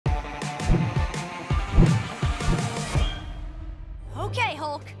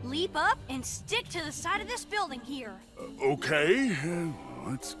Hulk. Leap up and stick to the side of this building here. Okay,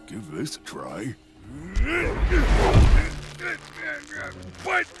 let's give this a try.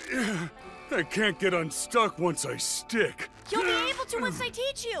 But I can't get unstuck once I stick. You'll be able to once I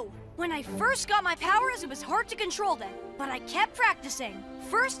teach you. When I first got my powers, it was hard to control them, but I kept practicing.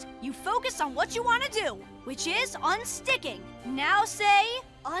 First, you focus on what you want to do, which is unsticking. Now say,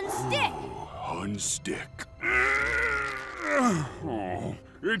 unstick. Unstick. Oh,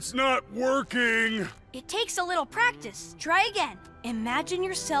 it's not working. It takes a little practice. Try again. Imagine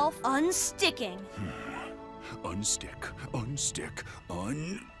yourself unsticking. Unstick, unstick,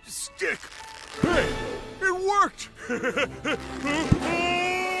 unstick. Hey, it worked!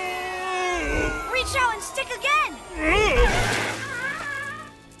 Reach out and stick again!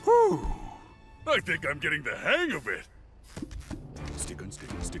 Whew. I think I'm getting the hang of it. Stick, unstick,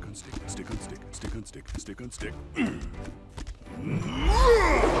 stick, unstick, stick, unstick, stick, unstick, stick, unstick.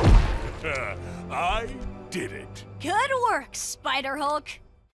 I did it. Good work, Spider Hulk.